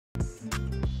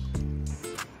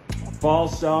Fall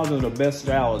salads are the best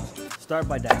salads. Start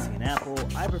by dicing an apple.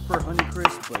 I prefer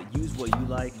Honeycrisp, but use what you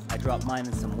like. I drop mine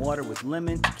in some water with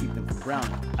lemon to keep them from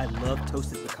browning. I love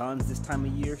toasted pecans this time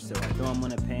of year, so I throw them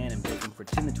in a pan and bake them for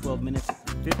 10 to 12 minutes at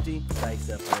 350. Dice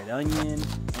up red onion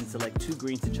and select 2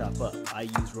 greens to chop up. I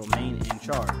use romaine and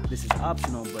chard. This is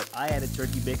optional, but I added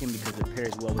turkey bacon because it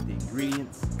pairs well with the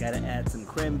ingredients. Gotta add some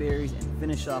cranberries and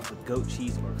finish off with goat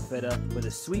cheese or feta. For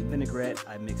the sweet vinaigrette,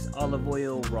 I mix olive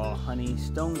oil, raw honey,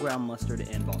 stone ground mustard,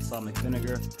 and balsamic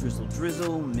vinegar.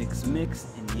 Drizzle, mix,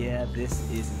 and yeah, this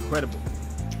is incredible.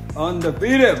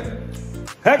 Undefeated.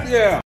 Heck yeah.